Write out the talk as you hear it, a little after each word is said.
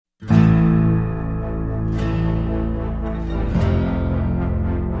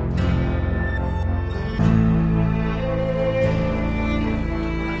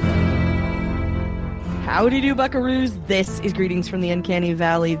Howdy do, buckaroos. This is Greetings from the Uncanny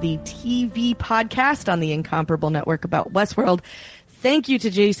Valley, the TV podcast on the Incomparable Network about Westworld. Thank you to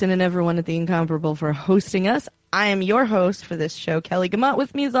Jason and everyone at the Incomparable for hosting us. I am your host for this show, Kelly Gamut.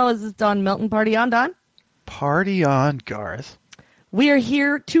 With me as always is Don Milton. Party on, Don. Party on, Garth. We are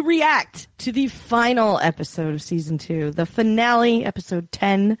here to react to the final episode of Season 2, the finale, Episode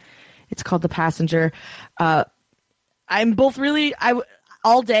 10. It's called The Passenger. I'm both really...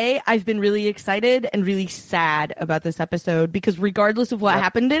 All day, I've been really excited and really sad about this episode because regardless of what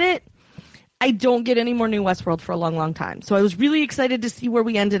happened in it, I don't get any more new Westworld for a long, long time. So I was really excited to see where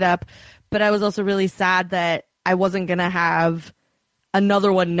we ended up, but I was also really sad that I wasn't going to have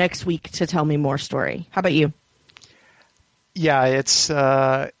another one next week to tell me more story. How about you? Yeah, it's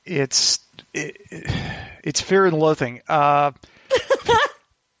fear and loathing.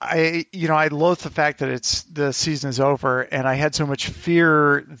 I loathe the fact that the season is over, and I had so much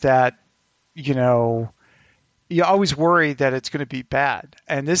fear that, you always worry that it's going to be bad.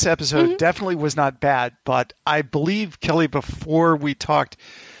 And this episode definitely was not bad, but I believe, Kelly, before we talked,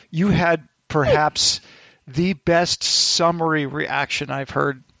 you had perhaps the best summary reaction I've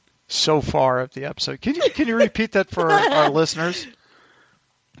heard so far of the episode. Can you repeat that for our listeners?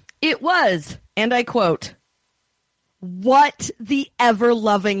 It was, and I quote, "What the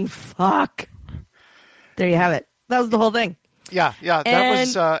ever-loving fuck." There you have it. That was the whole thing. Yeah, that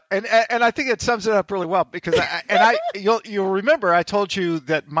was, and I think it sums it up really well because you'll remember I told you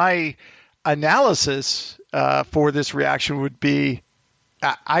that my analysis for this reaction would be,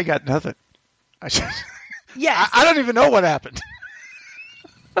 I got nothing. Yes. I don't even know what happened.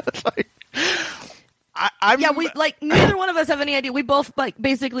 Neither one of us have any idea. We both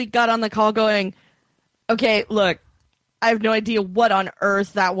basically got on the call going, okay, look, I have no idea what on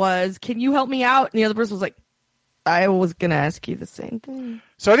earth that was. Can you help me out? And the other person was like, I was going to ask you the same thing.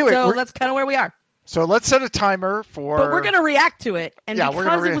 So anyway, that's kind of where we are. So let's set a timer for... But we're going to react to it. And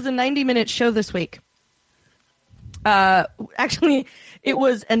because it was a 90-minute show this week, actually, it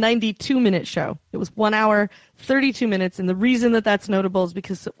was a 92-minute show. It was 1 hour, 32 minutes. And the reason that that's notable is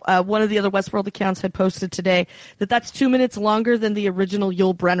because one of the other Westworld accounts had posted today that that's 2 minutes longer than the original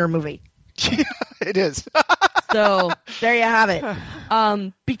Yul Brynner movie. Yeah, it is. So there you have it.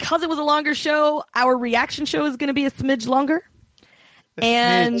 Because it was a longer show, our reaction show is going to be a smidge longer.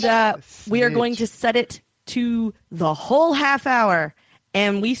 We are going to set it to the whole half hour.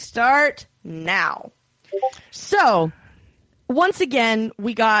 And we start now. So, once again,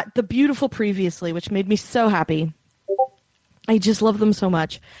 we got the beautiful Previously, which made me so happy. I just love them so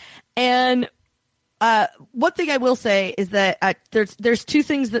much. And one thing I will say is that there's two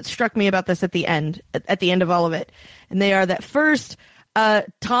things that struck me about this at the end of all of it. And they are that first,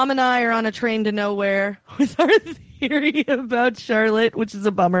 Tom and I are on a train to nowhere with our theory about Charlotte, which is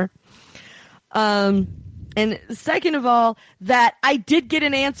a bummer. And second of all, that I did get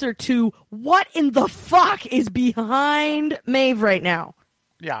an answer to what in the fuck is behind Maeve right now.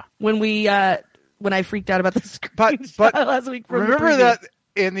 Yeah. When I freaked out about the screenshot but last week. Remember that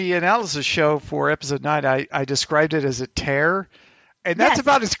in the analysis show for episode 9, I described it as a tear, and that's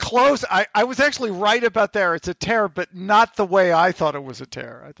about as close. I was actually right about there. It's a tear, but not the way I thought it was a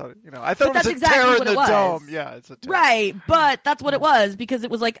tear. I thought it was a tear in the dome. Yeah, it's a tear. Right, but that's what it was because it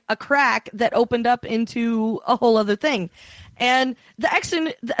was like a crack that opened up into a whole other thing, and the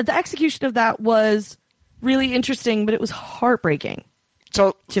execution of that was really interesting, but it was heartbreaking.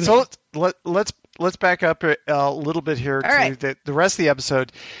 So let's back up a little bit here. The rest of the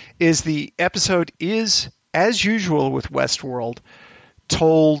episode is, as usual with Westworld,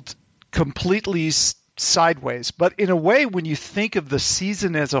 told completely sideways. But in a way, when you think of the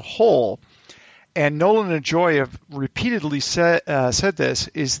season as a whole, and Nolan and Joy have repeatedly said this,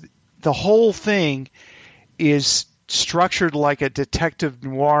 is the whole thing is structured like a detective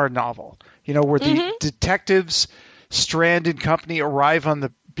noir novel. Where the detectives, Strand and company, arrive on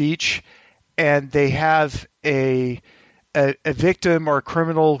the beach and they have a victim or a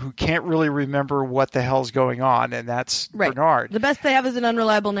criminal who can't really remember what the hell's going on, and that's Bernard. The best they have is an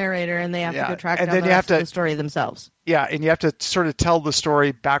unreliable narrator, and they have to go track down the rest of the story themselves. Yeah, and you have to sort of tell the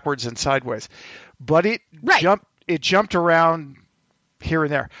story backwards and sideways. But it jumped around here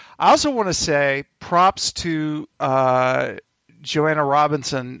and there. I also want to say props to Joanna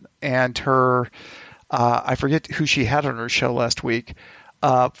Robinson and her, I forget who she had on her show last week,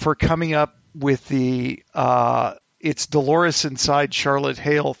 for coming up with the it's Dolores inside Charlotte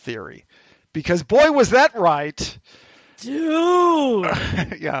Hale theory. Because boy, was that right. Dude!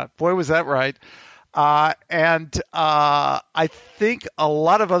 Yeah, boy, was that right. And I think a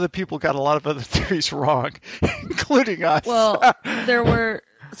lot of other people got a lot of other theories wrong, including us. Well, there were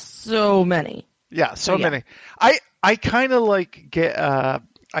so many. Yeah, so yeah. many. I kind of like gave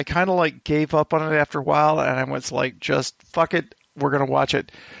up on it after a while, and I was like, just fuck it, we're gonna watch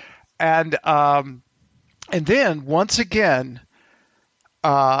it. And then once again,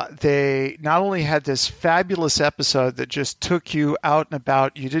 they not only had this fabulous episode that just took you out and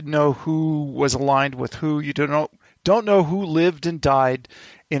about. You didn't know who was aligned with who. You don't know who lived and died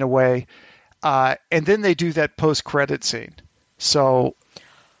in a way. And then they do that post-credit scene. So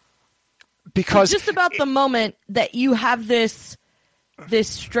because just about the moment that you have this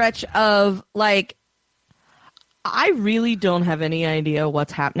stretch of like, I really don't have any idea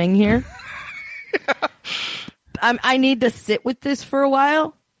what's happening here. Yeah. I need to sit with this for a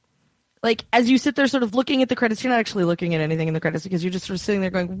while. Like, as you sit there sort of looking at the credits, you're not actually looking at anything in the credits because you're just sort of sitting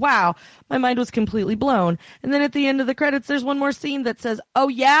there going, wow, my mind was completely blown. And then at the end of the credits, there's one more scene that says, oh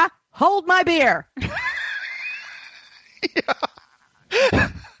yeah, hold my beer. Yeah.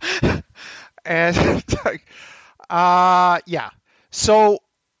 And yeah. So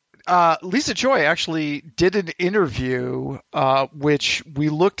Lisa Joy actually did an interview, which we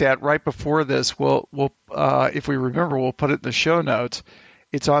looked at right before this. We'll if we remember, we'll put it in the show notes.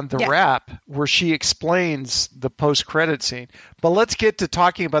 It's on The Wrap, where she explains the post-credit scene. But let's get to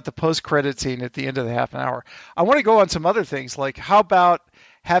talking about the post-credit scene at the end of the half an hour. I want to go on some other things, like how about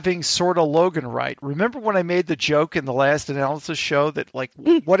having sort of Logan right? Remember when I made the joke in the last analysis show that, like,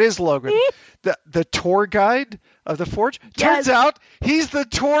 what is Logan? The tour guide of the Forge? Turns out he's the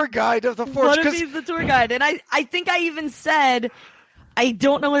tour guide of the Forge. What if he's the tour guide? And I think I even said, I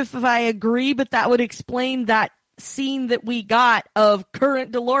don't know if I agree, but that would explain that scene that we got of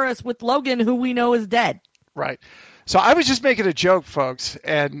current Dolores with Logan, who we know is dead. Right. So I was just making a joke, folks,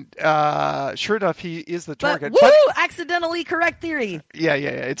 and sure enough, he is the tour guide. Woo! Accidentally correct theory. Yeah.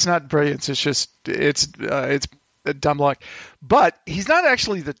 It's not brilliance. It's just it's dumb luck. But he's not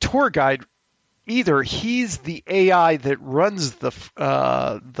actually the tour guide either. He's the AI that runs the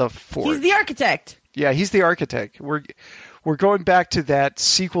Forge. He's the architect. Yeah, he's the architect. We're going back to that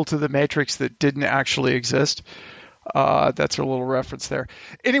sequel to The Matrix that didn't actually exist. That's a little reference there.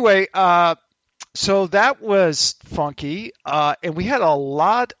 Anyway, so that was funky, and we had a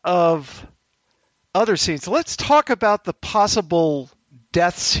lot of other scenes. Let's talk about the possible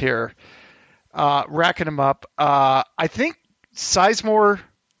deaths here, racking them up. I think Sizemore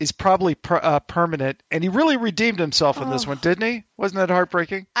is probably permanent, and he really redeemed himself in this one, didn't he? Wasn't that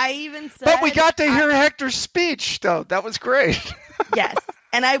heartbreaking? I even said, but we got to hear Hector's speech, though. That was great. Yes,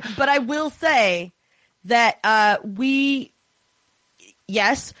 but I will say that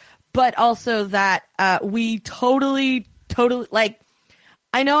but also that we totally like.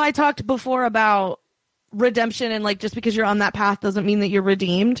 I know I talked before about redemption and like just because you're on that path doesn't mean that you're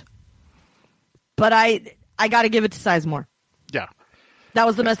redeemed. But I got to give it to Sizemore. Yeah. That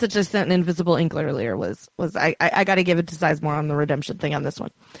was the message I sent in Invisible Ink earlier. Was I got to give it to Sizemore on the redemption thing on this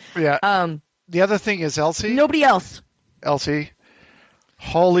one. Yeah. The other thing is Elsie. Nobody else. Elsie.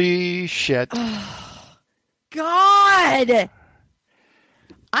 Holy shit. God.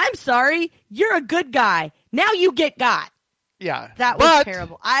 I'm sorry. You're a good guy. Now you get got. Yeah. That was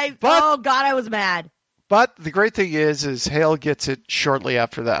terrible. Oh God, I was mad. But the great thing is Hale gets it shortly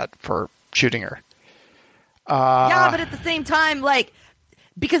after that for shooting her. Yeah, but at the same time, like,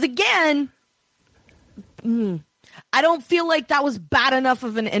 because again, I don't feel like that was bad enough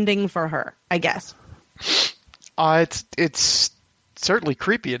of an ending for her, I guess. It's certainly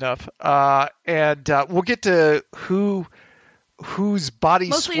creepy enough. And we'll get to whose body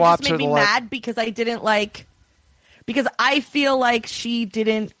mostly swaps it just made me mad because because I feel like she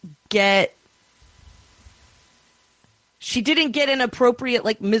didn't get an appropriate,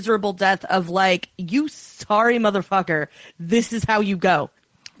 like, miserable death of, like, you sorry motherfucker, this is how you go.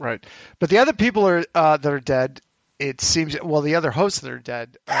 Right. But the other people that are dead, it seems, well, the other hosts that are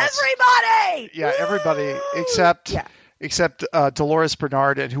dead. Everybody! Yeah, Woo! everybody except Dolores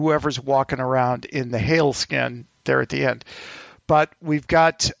Bernard and whoever's walking around in the Hale skin there at the end. But we've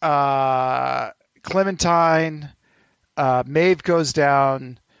got Clementine, Maeve goes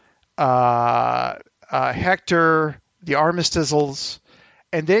down, Hector, the Armistizels,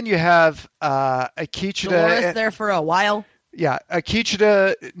 and then you have Akecheta. Dolores there for a while. Yeah,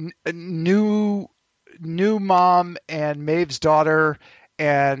 Akecheta, new mom and Maeve's daughter,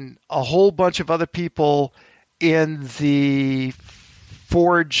 and a whole bunch of other people in the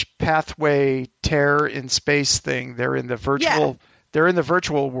Forge pathway tear in space thing. They're in the virtual. Yeah. They're in the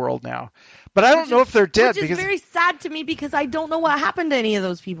virtual world now. But I don't know if they're dead. Which is very sad to me because I don't know what happened to any of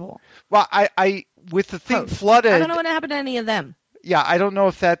those people. Well, I with the thing flooded. I don't know what happened to any of them. Yeah, I don't know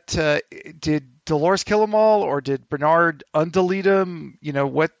if that did Dolores kill them all or did Bernard undelete them? You know,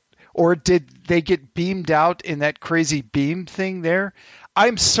 what Or did they get beamed out in that crazy beam thing there?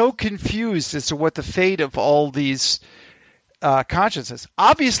 I'm so confused as to what the fate of all these consciousness.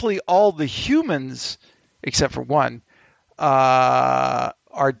 Obviously, all the humans, except for one, are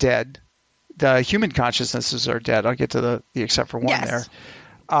dead. The human consciousnesses are dead. I'll get to the except for one there.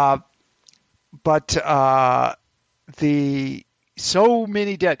 But so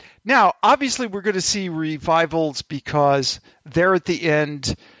many dead. Now, obviously, we're going to see revivals because they're at the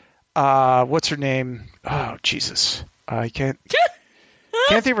end. What's her name? Oh, Jesus. I can't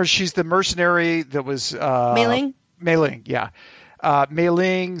think of her. She's the mercenary that was... Mei Ling? Mei Ling, yeah. Mei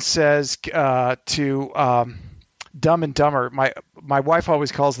Ling says to Dumb and Dumber. My wife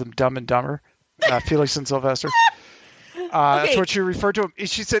always calls them Dumb and Dumber, Felix and Sylvester. Okay. That's what she referred to him.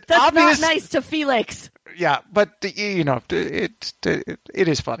 She said, "That's not nice to Felix." Yeah, but it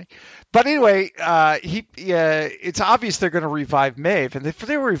is funny. But anyway, it's obvious they're going to revive Maeve, and if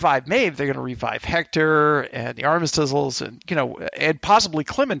they revive Maeve, they're going to revive Hector and the Armistizels, and possibly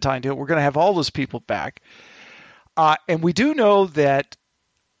Clementine too. We're going to have all those people back, and we do know that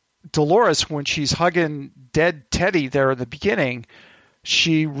Dolores, when she's hugging dead Teddy there in the beginning,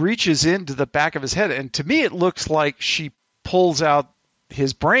 she reaches into the back of his head, and to me, it looks like she pulls out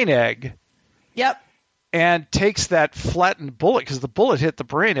his brain egg. Yep. And takes that flattened bullet, because the bullet hit the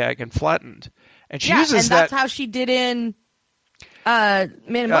brain egg and flattened. And she uses that. And that's how she did in Man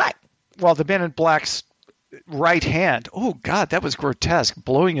in Black. Well, the Man in Black's right hand. Oh, God, that was grotesque,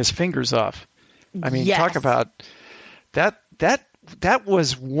 blowing his fingers off. I mean, talk about that. That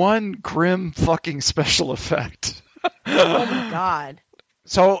was one grim fucking special effect. Oh, my God.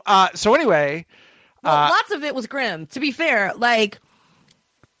 So anyway. Lots of it was grim, to be fair.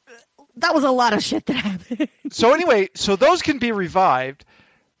 That was a lot of shit that happened. So anyway, those can be revived.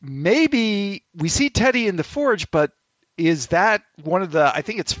 Maybe we see Teddy in the Forge, but is that one of the, I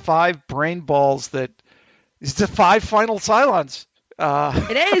think it's 5 brain balls that is the 5 final Cylons.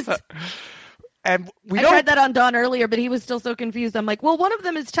 It is. And I tried that on Don earlier, but he was still so confused. I'm like, well, one of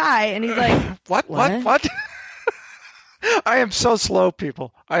them is Ty. And he's like, What? I am so slow,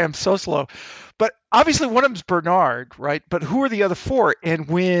 people. I am so slow. But obviously one of them's Bernard, right? But who are the other 4? And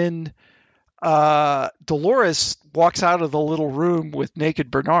when Dolores walks out of the little room with naked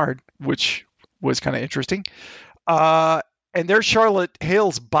Bernard, which was kind of interesting, and there's Charlotte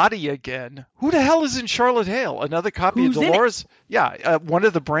Hale's body again. Who the hell is in Charlotte Hale? Another copy of Dolores? Yeah, one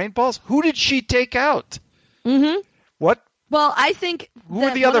of the brain balls. Who did she take out? Mm-hmm. What? Well, I think who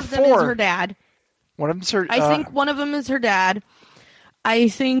are the other 4? Is her dad. One of them's her. I think one of them is her dad. I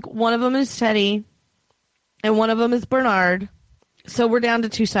think one of them is Teddy, and one of them is Bernard. So we're down to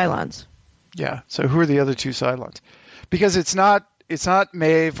 2 Cylons. Yeah. So who are the other 2 Cylons? Because it's not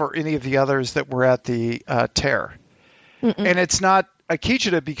Maeve or any of the others that were at the tear, and it's not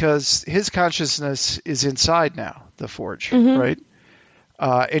Akecheta because his consciousness is inside now the Forge, right?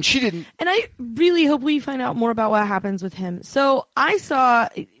 And she didn't. And I really hope we find out more about what happens with him. So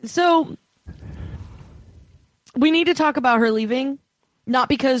we need to talk about her leaving, not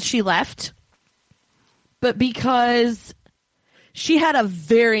because she left, but because she had a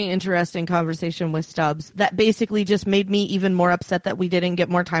very interesting conversation with Stubbs that basically just made me even more upset that we didn't get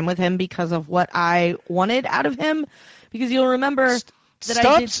more time with him because of what I wanted out of him. Because you'll remember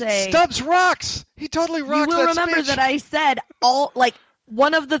I did say... Stubbs rocks! He totally rocks. You will remember that I said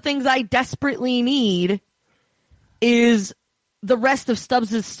one of the things I desperately need is the rest of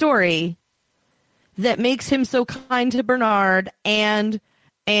Stubbs' story that makes him so kind to Bernard and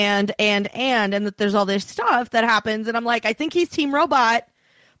that there's all this stuff that happens. And I'm like, I think he's Team Robot,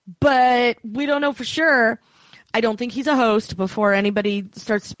 but we don't know for sure. I don't think he's a host before anybody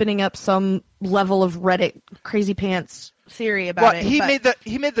starts spinning up some level of Reddit crazy pants theory about it. He made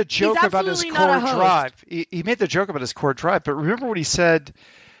the joke about his core drive. He made the joke about his core drive, but remember what he said.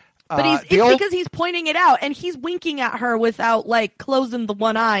 But because he's pointing it out, and he's winking at her without closing the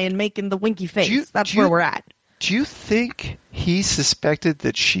one eye and making the winky face. That's where we're at. Do you think he suspected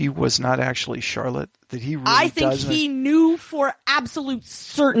that she was not actually Charlotte? That he really I think he knew for absolute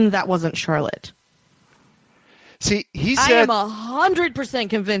certain that wasn't Charlotte. See, he said, I am 100%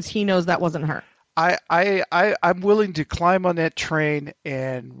 convinced he knows that wasn't her. I'm willing to climb on that train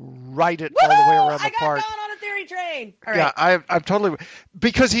and ride it all the way around the park. I got going on a theory train. All right. Yeah, I'm totally,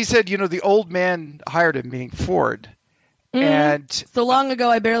 because he said, the old man hired him, meaning Ford, and so long ago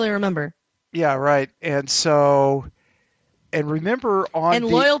I barely remember. Yeah, right. And so, and remember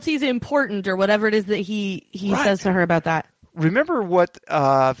loyalty's important, or whatever it is that he right. says to her about that. Remember what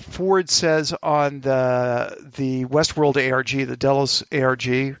Ford says on the Westworld ARG, the Delos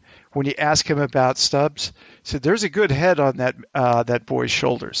ARG, when you ask him about Stubbs? He said, "There's a good head on that boy's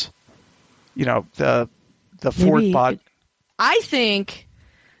shoulders." the Ford Maybe. bot. I think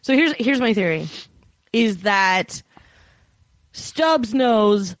so. Here's my theory: is that Stubbs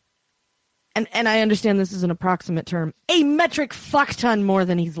knows, and I understand this is an approximate term, a metric fuck ton more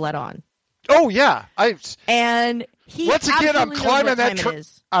than he's let on. Oh yeah, and he once again I'm absolutely knows climbing what that time it train.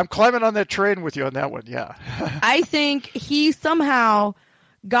 is. I'm climbing on that train with you on that one. Yeah. I think he somehow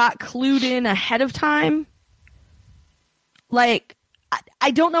got clued in ahead of time. Like,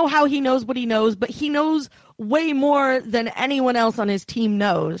 I don't know how he knows what he knows, but he knows way more than anyone else on his team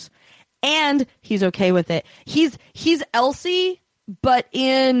knows. And he's okay with it. He's Elsie, but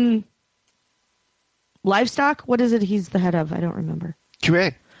in livestock. What is it he's the head of? I don't remember.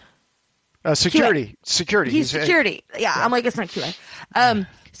 QA. Security. QA. Security. He's security. Yeah, I'm like, it's not QA.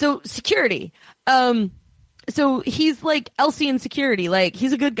 So security. So he's like Elsie in security. Like,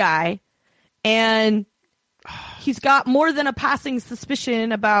 he's a good guy. And he's got more than a passing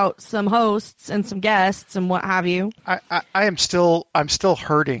suspicion about some hosts and some guests and what have you. I'm still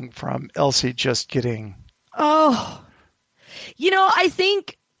hurting from Elsie just getting. Oh, I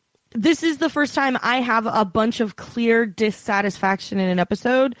think this is the first time I have a bunch of clear dissatisfaction in an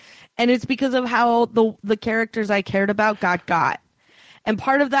episode, and it's because of how the characters I cared about got. And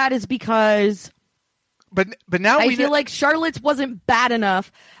part of that is because. But now I feel like Charlotte's wasn't bad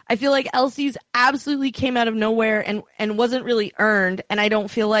enough. I feel like Elsie's absolutely came out of nowhere and wasn't really earned, and I don't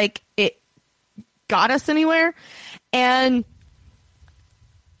feel like it got us anywhere. And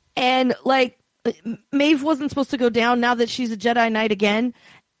like Maeve wasn't supposed to go down now that she's a Jedi Knight again.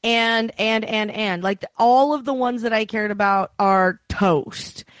 And like all of the ones that I cared about are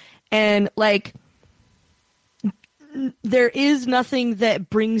toast. And like there is nothing that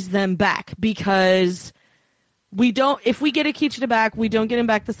brings them back because if we get Akecheta back, we don't get him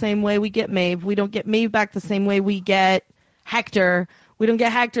back the same way we get Maeve. We don't get Maeve back the same way we get Hector. We don't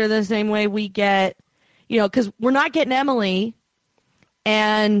get Hector the same way we get, because we're not getting Emily.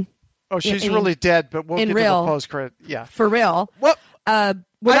 And she's really dead, but we'll get the post credit. Yeah, for real. Well,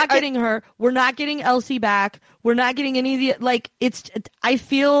 we're not getting her. We're not getting Elsie back. We're not getting any of the I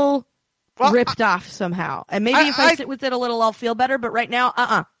feel ripped off somehow. And maybe if I sit with it a little, I'll feel better. But right now,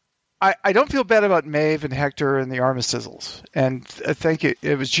 I don't feel bad about Maeve and Hector and the Armistizzles. And thank you.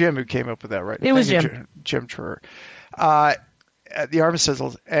 It was Jim who came up with that, right? It was Jim. Jim Truer. The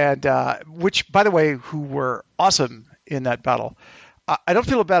Armistizzles, and which, by the way, who were awesome in that battle. I don't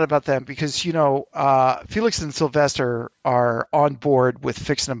feel bad about them because, Felix and Sylvester are on board with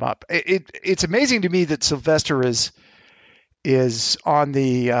fixing them up. It's amazing to me that Sylvester is on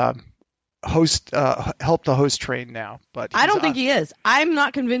the help the host train now. But I don't think he is. I'm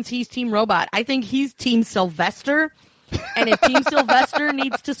not convinced he's Team Robot. I think he's Team Sylvester. And if Team Sylvester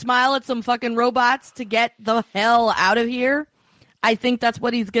needs to smile at some fucking robots to get the hell out of here, I think that's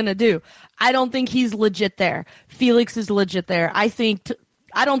what he's going to do. I don't think he's legit there. Felix is legit there. I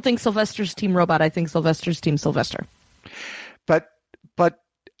don't think Sylvester's Team Robot. I think Sylvester's Team Sylvester. But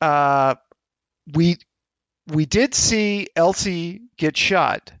we did see Elsie get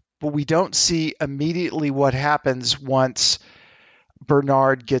shot, but we don't see immediately what happens once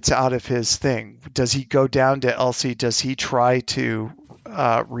Bernard gets out of his thing. Does he go down to Elsie? Does he try to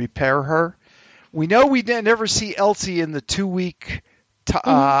repair her? We know we never see Elsie in the 2-week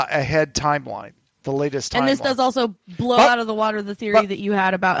ahead timeline, the latest timeline. And this does also blow out of the water the theory that you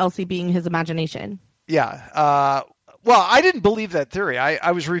had about Elsie being his imagination. Yeah. Well, I didn't believe that theory.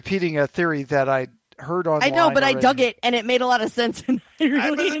 I was repeating a theory that I heard online. I know, but already. I dug it, and it made a lot of sense. And I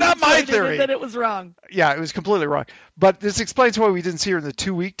really it's not my theory that it was wrong. Yeah, it was completely wrong. But this explains why we didn't see her in the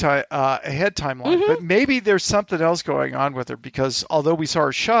 2-week ahead timeline. Mm-hmm. But maybe there's something else going on with her because although we saw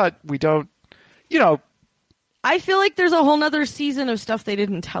her shot, we don't. I feel like there's a whole nother season of stuff they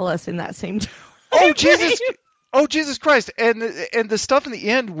didn't tell us in that same time. Oh, Jesus! Oh, Jesus Christ! And the stuff in the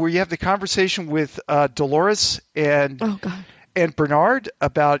end where you have the conversation with Dolores and Bernard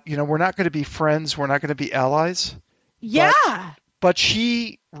about we're not going to be friends, we're not going to be allies. Yeah. But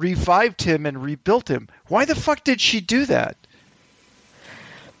she revived him and rebuilt him. Why the fuck did she do that?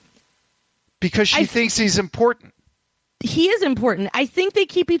 Because she thinks he's important. He is important. I think they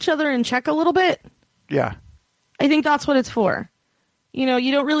keep each other in check a little bit. Yeah. I think that's what it's for. You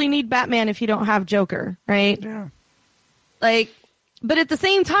don't really need Batman if you don't have Joker, right? Yeah. But at the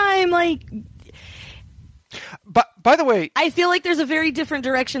same time, But by the way, I feel like there's a very different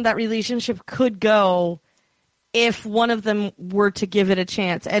direction that relationship could go if one of them were to give it a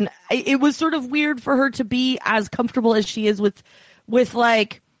chance. And it was sort of weird for her to be as comfortable as she is with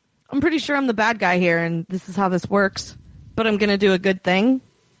I'm pretty sure I'm the bad guy here and this is how this works, but I'm going to do a good thing.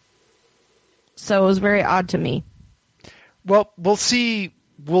 So it was very odd to me. Well, we'll see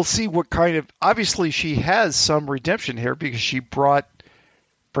we'll see what kind of. Obviously, she has some redemption here because she brought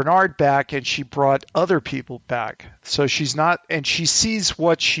Bernard back and she brought other people back. So she's not, and she sees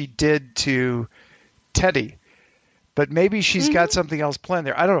what she did to Teddy, but maybe she's got something else planned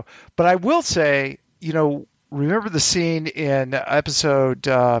there. I don't know. But I will say, remember the scene in episode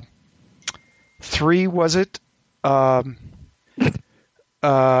 3, was it? It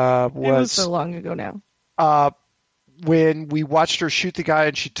was so long ago now. When we watched her shoot the guy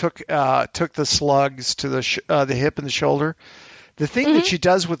and she took the slugs to the hip and the shoulder. The thing that she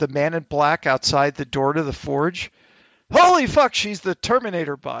does with the man in black outside the door to the forge, holy fuck, she's the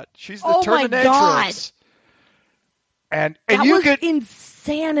Terminator bot. She's the Terminatrix. My God. And that was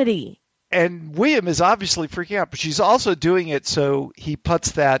insanity. And William is obviously freaking out, but she's also doing it so he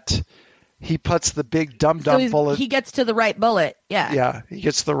puts the big dum-dum bullet. He gets to the right bullet, yeah. Yeah, he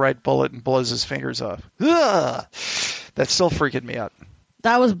gets the right bullet and blows his fingers off. Ugh! That's still freaking me out.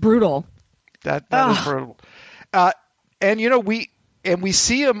 That was brutal. That was brutal. And we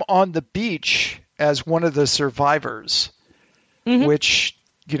see him on the beach as one of the survivors, which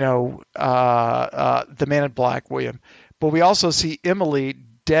the man in black, William. But we also see Emily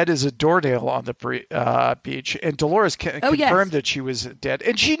dead as a doornail on the beach, and Dolores confirmed that she was dead,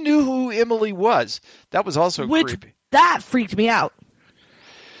 and she knew who Emily was. That was also creepy. That freaked me out.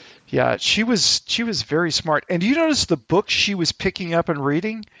 Yeah, she was very smart. And do you notice the books she was picking up and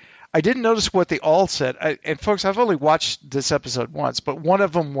reading? I didn't notice what they all said. And folks, I've only watched this episode once, but one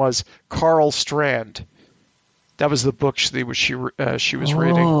of them was Carl Strand. That was the book she was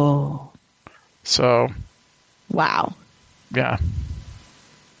reading. Oh. So. Wow. Yeah.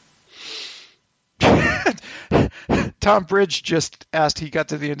 Tom Bridge just asked, he got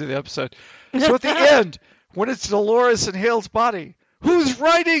to the end of the episode. So at the end, when it's Dolores and Hale's body, who's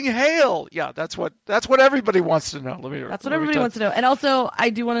writing Hale? Yeah, that's what everybody wants to know. That's what everybody wants to know. And also, I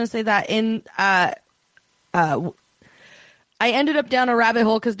do want to say that I ended up down a rabbit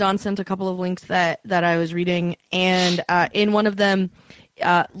hole because Don sent a couple of links that I was reading, and in one of them,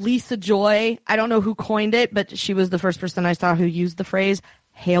 Lisa Joy, I don't know who coined it, but she was the first person I saw who used the phrase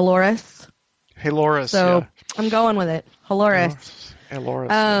Haloris. Haloris. So yeah. I'm going with it. Haloris.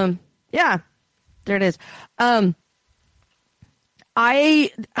 Haloris. Yeah, there it is.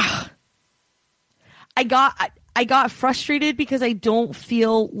 I got frustrated because I don't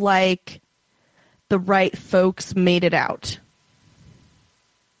feel like the right folks made it out.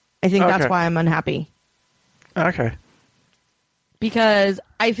 I think that's why I'm unhappy. Okay. Because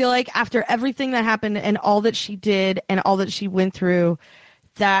I feel like after everything that happened and all that she did and all that she went through,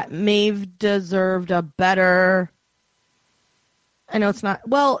 that Maeve deserved a better... I know it's not...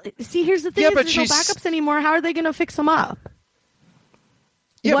 Well, see, here's the thing. Is there's no backups anymore. How are they going to fix them up?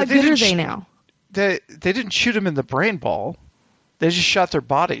 Yeah, what good are they now? They didn't shoot him in the brain ball. They just shot their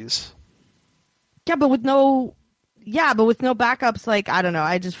bodies. Yeah, but with no backups, like, I don't know.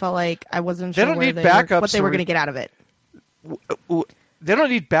 I just felt like I wasn't sure what they were going to get out of it. They don't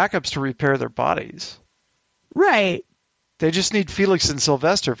need backups to repair their bodies. Right. They just need Felix and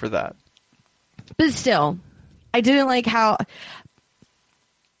Sylvester for that. But still, I didn't like how...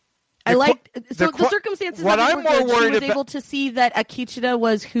 the circumstances what I'm more worried she was able to see that Akecheta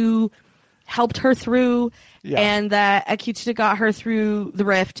was who helped her through, and that Akecheta got her through the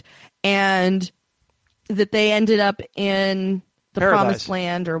rift, and that they ended up in the promised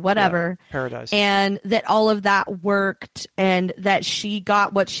land or whatever. Yeah, paradise. And that all of that worked and that she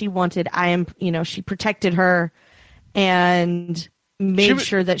got what she wanted. She protected her and made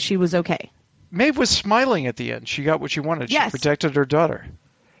sure that she was okay. Maeve was smiling at the end. She got what she wanted. Yes. She protected her daughter.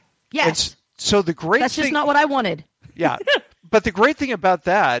 Yes. So the great That's just not what I wanted. Yeah. But the great thing about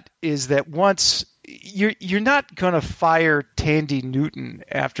that is that once you're not going to fire Tandy Newton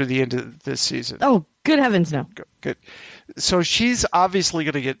after the end of this season. Oh, good heavens, no. Good. So she's obviously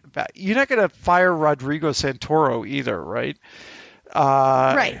going to get back. You're not going to fire Rodrigo Santoro either, right?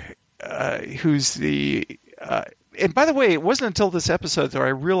 Right. Who's the... and by the way, it wasn't until this episode that I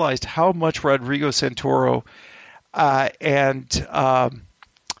realized how much Rodrigo Santoro and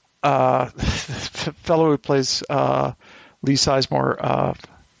the fellow who plays Lee Sizemore,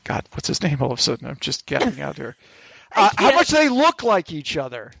 God, what's his name all of a sudden? I'm just getting out here. How much they look like each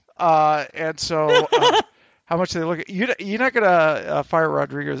other. And so how much they look... You're not going to fire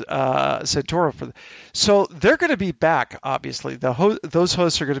Rodrigo Santoro for that. So they're going to be back, obviously. Those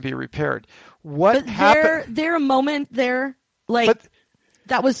hosts are going to be repaired. What happened? There a moment there,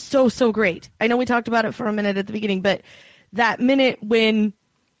 that was so great. I know we talked about it for a minute at the beginning, but that minute when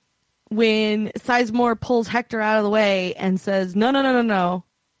Sizemore pulls Hector out of the way and says, no,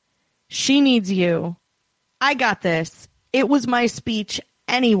 she needs you. I got this. It was my speech,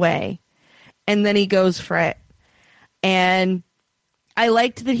 anyway. And then he goes for it. And I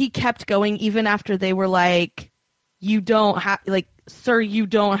liked that he kept going even after they were like, you don't have, like, sir, you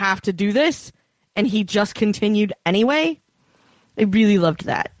don't have to do this. And he just continued anyway. I really loved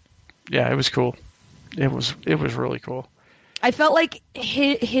that. Yeah, it was cool. It was really cool. I felt like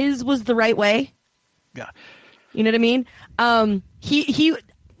his was the right way. Yeah. You know what I mean? He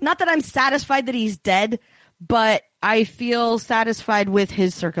not that I'm satisfied that he's dead, but I feel satisfied with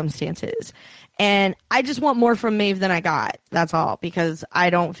his circumstances. And I just want more from Maeve than I got. That's all, because I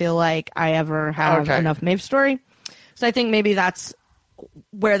don't feel like I ever have enough Maeve story. So I think maybe that's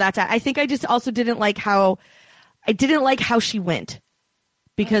where that's at. I think I just also didn't like how she went,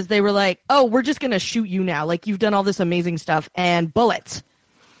 because they were like, oh, we're just going to shoot you now. Like, you've done all this amazing stuff and bullets.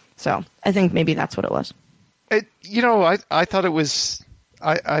 So I think maybe that's what it was. I thought it was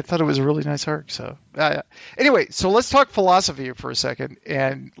I thought it was a really nice arc. So anyway, so let's talk philosophy for a second,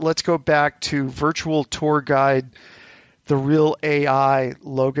 and let's go back to virtual tour guide, the real AI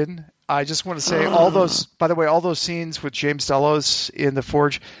Logan. I just want to say all those scenes with James Delos in the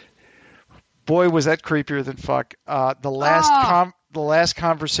Forge, boy, was that creepier than fuck. The last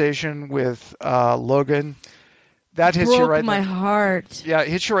conversation with Logan, that hits you right in my heart. Yeah, it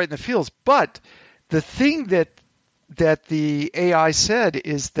hits you right in the feels. But the thing that the AI said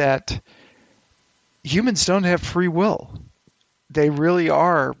is that humans don't have free will. They really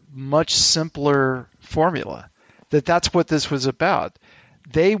are much simpler formula. That's what this was about.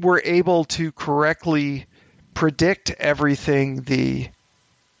 They were able to correctly predict everything. They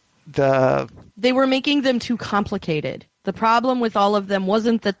were making them too complicated. The problem with all of them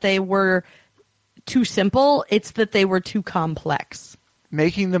wasn't that they were too simple, it's that they were too complex.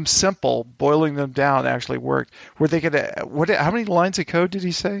 Making them simple, boiling them down actually worked. Were they gonna how many lines of code did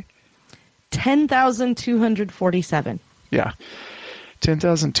he say? 10,247. Yeah.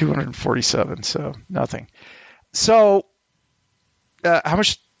 10,247, so nothing. So how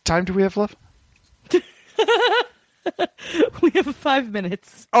much time do we have left? We have 5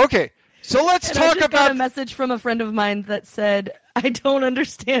 minutes. Okay. So let's talk about... I got a message from a friend of mine that said, I don't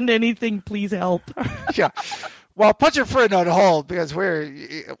understand anything, please help. Yeah. Well, put your friend on hold, because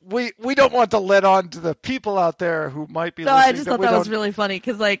we don't want to let on to the people out there who might be listening. I just thought that was really funny,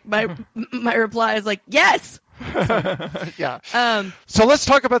 because like my reply is like, yes! Yeah. So let's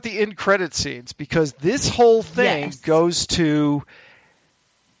talk about the end credit scenes, because this whole thing goes to...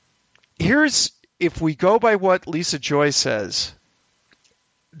 If we go by what Lisa Joy says,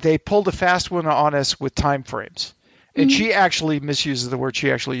 they pulled a fast one on us with time frames. And she actually misuses the word.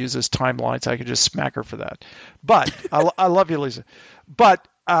 She actually uses timelines. I could just smack her for that. But I love you, Lisa. But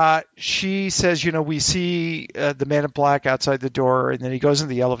she says, we see the man in black outside the door, and then he goes in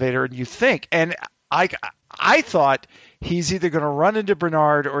the elevator, and you think, and I thought he's either going to run into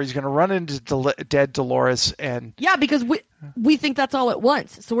Bernard or he's going to run into dead Dolores. And yeah, because we think that's all at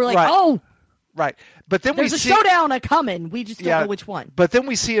once. So we're like, right. Oh, right. But then there's a showdown coming. We just don't know which one. But then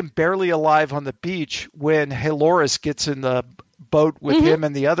we see him barely alive on the beach when Halores gets in the boat with him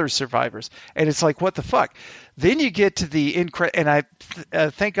and the other survivors. And it's like, what the fuck? Then you get to the end credit, and I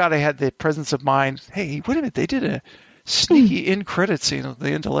thank God I had the presence of mind. Hey, wait a minute. They did a sneaky end credit scene at the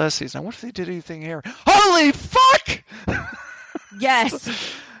end of last season. I wonder if they did anything here. Holy fuck! Yes.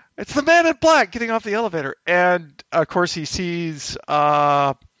 It's the man in black getting off the elevator. And, of course, he sees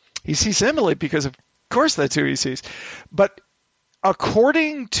Emily, because of course that's who he sees. But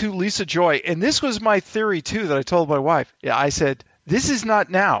according to Lisa Joy, and this was my theory too that I told my wife, I said, this is not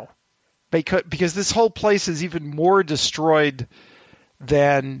now. Because this whole place is even more destroyed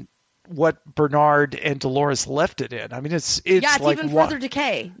than what Bernard and Dolores left it in. I mean, it's like even further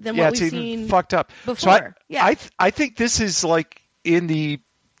decay than what we've seen. Even fucked up before. So I think this is like in the,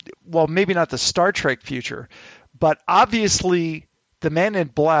 well, maybe not the Star Trek future, but obviously the man in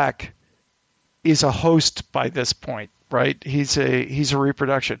black is a host by this point, right? He's a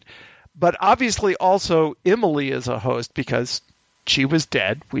reproduction. But obviously also Emily is a host, because she was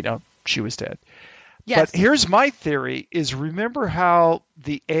dead. We know she was dead. Yes. But here's my theory is, remember how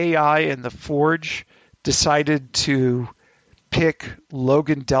the AI in the Forge decided to pick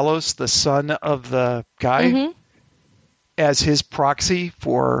Logan Delos, the son of the guy, as his proxy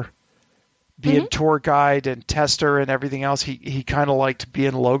for being tour guide and tester and everything else? He kind of liked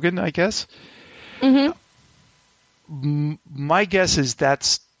being Logan, I guess. My guess is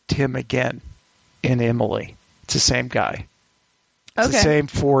that's him again in Emily. It's the same guy. It's the same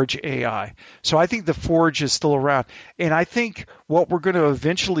Forge AI. So I think the Forge is still around. And I think what we're going to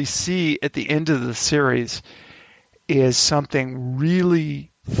eventually see at the end of the series is something really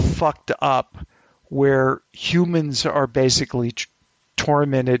fucked up, where humans are basically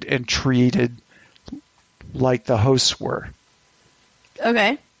tormented and treated like the hosts were.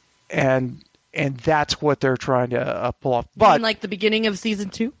 Okay. And that's what they're trying to pull off. You mean like the beginning of season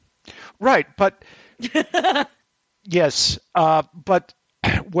 2? Right, but yes, but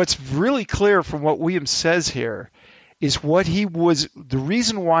what's really clear from what William says here is the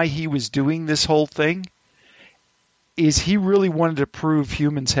reason why he was doing this whole thing is he really wanted to prove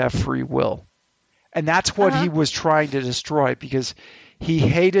humans have free will. And that's what he was trying to destroy, because he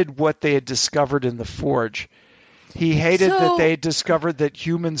hated what they had discovered in the Forge. He hated that they had discovered that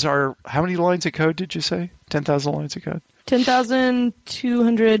humans are, how many lines of code did you say? 10,000 lines of code?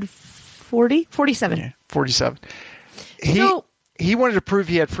 10,240? 47. Yeah, 47. He wanted to prove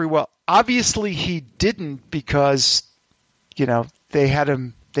he had free will. Obviously he didn't, because, they had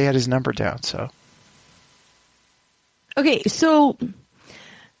his number down, so. Okay, so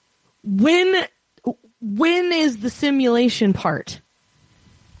when is the simulation part?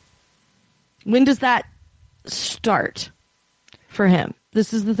 When does that start for him?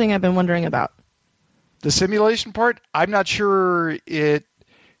 This is the thing I've been wondering about. The simulation part? I'm not sure the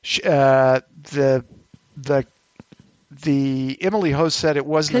Emily host said it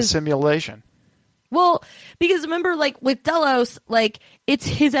wasn't a simulation. Well, because remember, like with Delos, like it's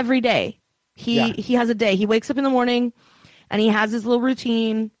his everyday. He has a day. He wakes up in the morning and he has his little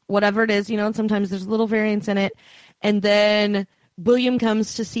routine, whatever it is, and sometimes there's little variance in it. And then William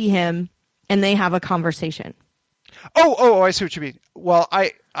comes to see him and they have a conversation. Oh, I see what you mean. Well,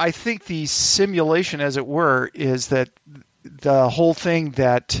 I think the simulation, as it were, is that the whole thing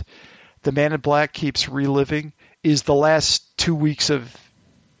that the Man in Black keeps reliving is the last 2 weeks of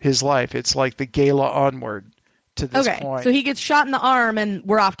his life. It's like the gala onward to this point. So he gets shot in the arm and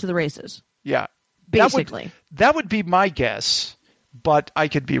we're off to the races. Yeah. Basically. That would be my guess, but I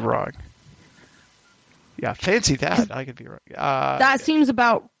could be wrong. Yeah, fancy that. I could be wrong. That seems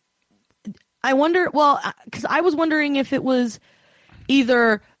about... I wonder, because I was wondering if it was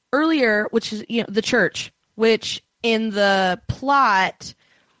either earlier, which is, the church, which in the plot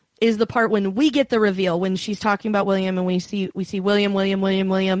is the part when we get the reveal, when she's talking about William and we see William,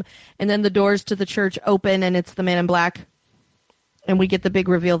 and then the doors to the church open and it's the Man in Black. And we get the big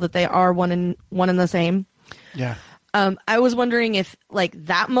reveal that they are one and the same. Yeah. I was wondering if like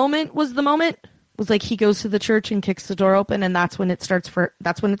that moment was the moment. Was like he goes to the church and kicks the door open, and that's when it starts. That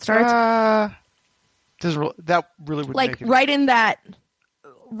really would like make it. right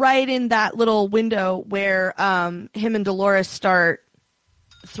in that little window where him and Dolores start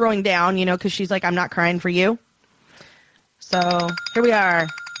throwing down, because she's like, "I'm not crying for you." So here we are.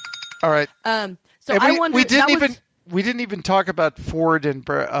 All right. So I wonder. We didn't even talk about Ford and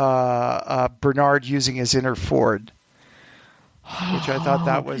Bernard using his inner Ford. Which I thought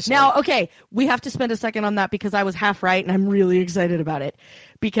that was... Now, okay, we have to spend a second on that because I was half right and I'm really excited about it.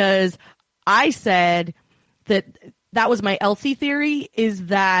 Because I said that was my Elsie theory, is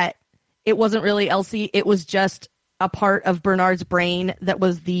that it wasn't really Elsie, it was just a part of Bernard's brain that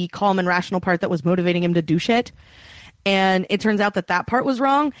was the calm and rational part that was motivating him to do shit. And it turns out that part was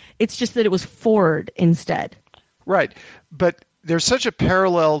wrong. It's just that it was Ford instead. Right. But there's such a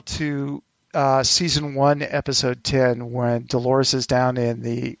parallel to... season 1, episode 10, when Dolores is down in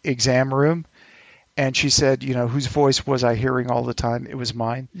the exam room and she said, whose voice was I hearing all the time? It was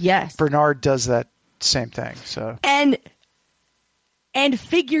mine. Yes. Bernard does that same thing. So and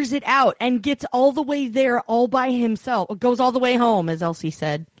figures it out and gets all the way there all by himself. Goes all the way home, as Elsie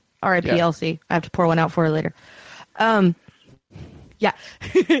said. R.I.P. Yeah. Elsie. I have to pour one out for her later. Yeah.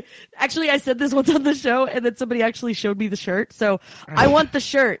 Actually, I said this once on the show, and then somebody actually showed me the shirt. So I want the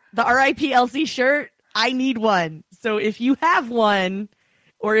shirt. The R.I.P. Elsie shirt. I need one. So if you have one,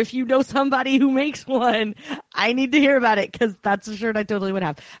 or if you know somebody who makes one, I need to hear about it, because that's a shirt I totally would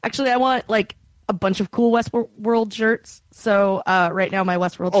have. Actually, I want, like, a bunch of cool Westworld shirts. So right now my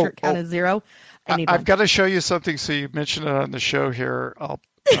Westworld shirt count is 0. I've got to show you something, so you mentioned it on the show here. I'll...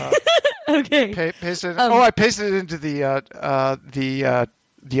 Okay. Paste it. I pasted it into the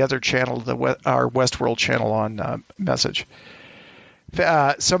other channel, our Westworld channel on message.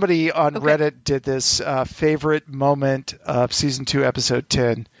 Somebody on Reddit did this favorite moment of season 2, episode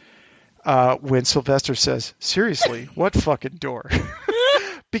 10, when Sylvester says, "Seriously, what fucking door?"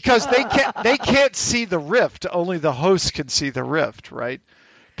 Because they can't see the rift. Only the host can see the rift, right?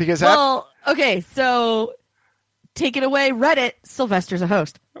 Because okay, so. Take it away, Reddit. Sylvester's a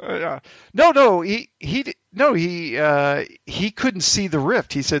host. No, he couldn't see the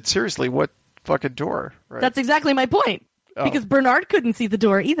rift. He said, "Seriously, what fucking door?" Right? That's exactly my point. Because Bernard couldn't see the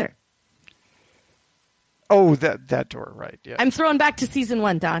door either. Oh, that door, right? Yeah. I'm throwing back to season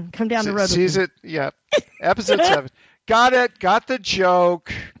 1, Don. Come down the road. Episode 7. Got it. Got the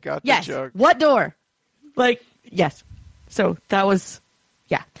joke. Got the Yes. joke. What door? Like, yes. So that was,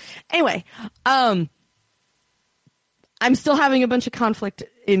 yeah. Anyway, I'm still having a bunch of conflict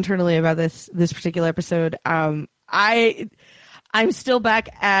internally about this particular episode. I'm still back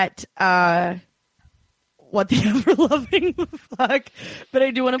at what the ever loving fuck, but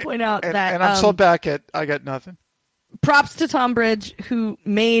I do want to point out that and I'm still back at I got nothing. Props to Tom Bridge, who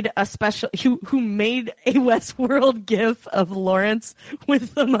made a who made a Westworld GIF of Lawrence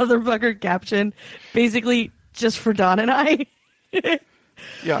with the motherfucker caption, basically just for Don and I.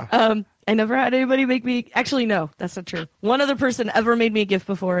 Yeah. I never had anybody make me. Actually, no, that's not true. One other person ever made me a GIF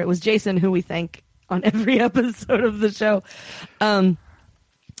before. It was Jason, who we thank on every episode of the show,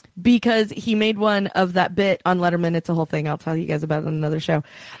 because he made one of that bit on Letterman. It's a whole thing. I'll tell you guys about it on another show.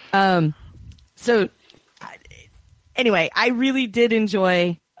 So. Anyway, I really did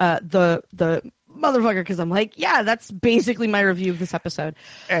enjoy the motherfucker because I'm like, yeah, that's basically my review of this episode.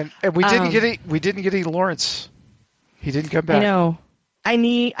 And we didn't get any Lawrence. He didn't come back. I know. I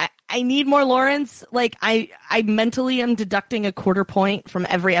need more Lawrence. Like I mentally am deducting a quarter point from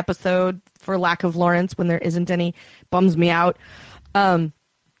every episode for lack of Lawrence when there isn't any. Bums me out.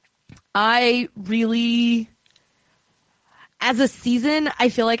 I really, as a season, I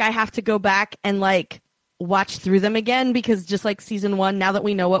feel like I have to go back and like watch through them again, because just like season 1, now that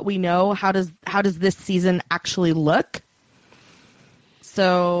we know what we know, how does this season actually look?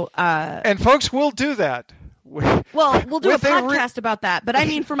 So and folks will do that. Well, we'll do a podcast about that, but I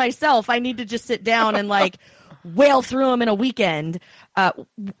mean, for myself, I need to just sit down and like whale through them in a weekend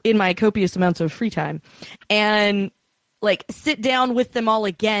in my copious amounts of free time, and like sit down with them all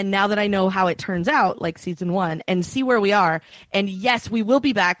again now that I know how it turns out, like season 1, and see where we are. And yes, we will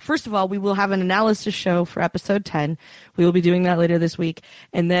be back. First of all, we will have an analysis show for episode 10. We will be doing that later this week.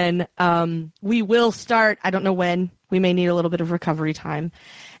 And then we will start, I don't know when, we may need a little bit of recovery time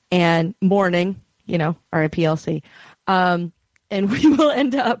and morning, RIPLC. And we will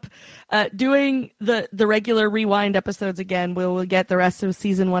end up doing the regular rewind episodes again. We will get the rest of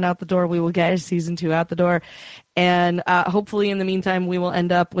season 1 out the door. We will get season 2 out the door. And hopefully in the meantime, we will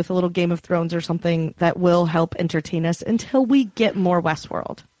end up with a little Game of Thrones or something that will help entertain us until we get more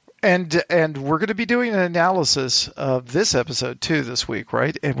Westworld. And we're going to be doing an analysis of this episode too this week,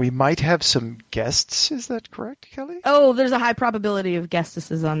 right? And we might have some guests. Is that correct, Kelly? Oh, there's a high probability of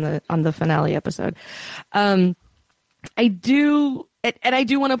guestesses on the finale episode. I do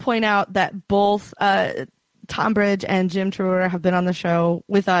want to point out that both Tom Bridge and Jim Truer have been on the show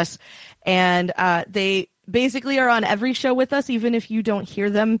with us, and they basically are on every show with us, even if you don't hear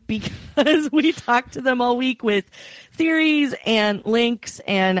them, because we talk to them all week with theories and links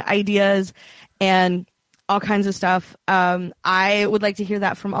and ideas and all kinds of stuff. I would like to hear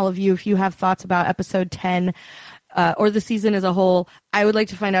that from all of you. If you have thoughts about episode 10 or the season as a whole, I would like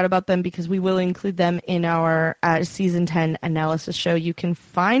to find out about them, because we will include them in our season 10 analysis show. You can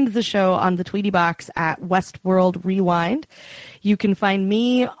find the show on the Tweety box at Westworld Rewind. You can find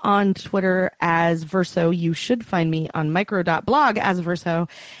me on Twitter as Verso. You should find me on micro.blog as Verso.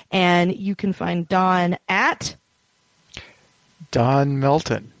 And you can find Don at Don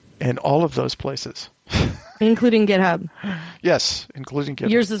Melton in all of those places. Including GitHub. Yes, including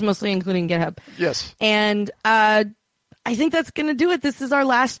GitHub. Yours is mostly including GitHub. Yes. And I think that's going to do it. This is our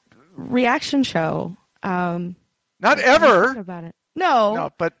last reaction show. Not ever. About it.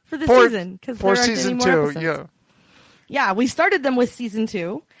 No, but for the season, because there aren't season any more 2, episodes. Yeah, we started them with season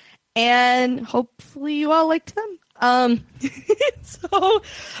 2, and hopefully you all liked them. So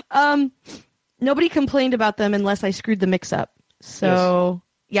nobody complained about them unless I screwed the mix up. So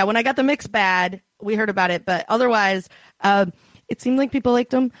yeah, when I got the mix bad, we heard about it, but otherwise, it seemed like people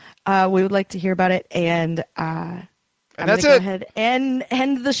liked them. We would like to hear about it, and I'm that's gonna it. go ahead and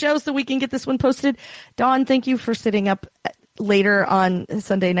end the show so we can get this one posted. Dawn, thank you for sitting up later on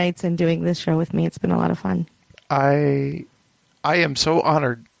Sunday nights and doing this show with me. It's been a lot of fun. I am so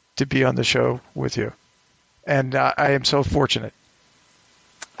honored to be on the show with you, and I am so fortunate.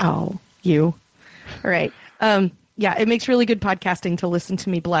 Oh, you. All right. Yeah, it makes really good podcasting to listen to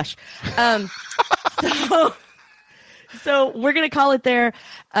me blush. So we're going to call it there.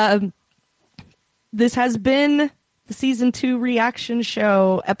 This has been the season 2 reaction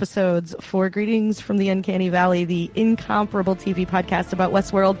show episodes for Greetings from the Uncanny Valley, the incomparable TV podcast about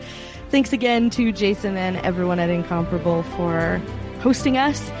Westworld. Thanks again to Jason and everyone at Incomparable for hosting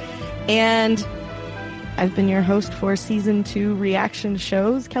us. And I've been your host for season 2 reaction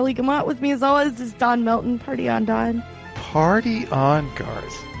shows. Kelly Gamont. With me as always is Don Melton. Party on, Don. Party on,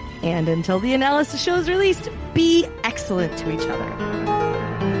 Garth. And until the analysis show is released, be excellent to each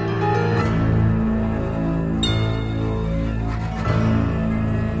other.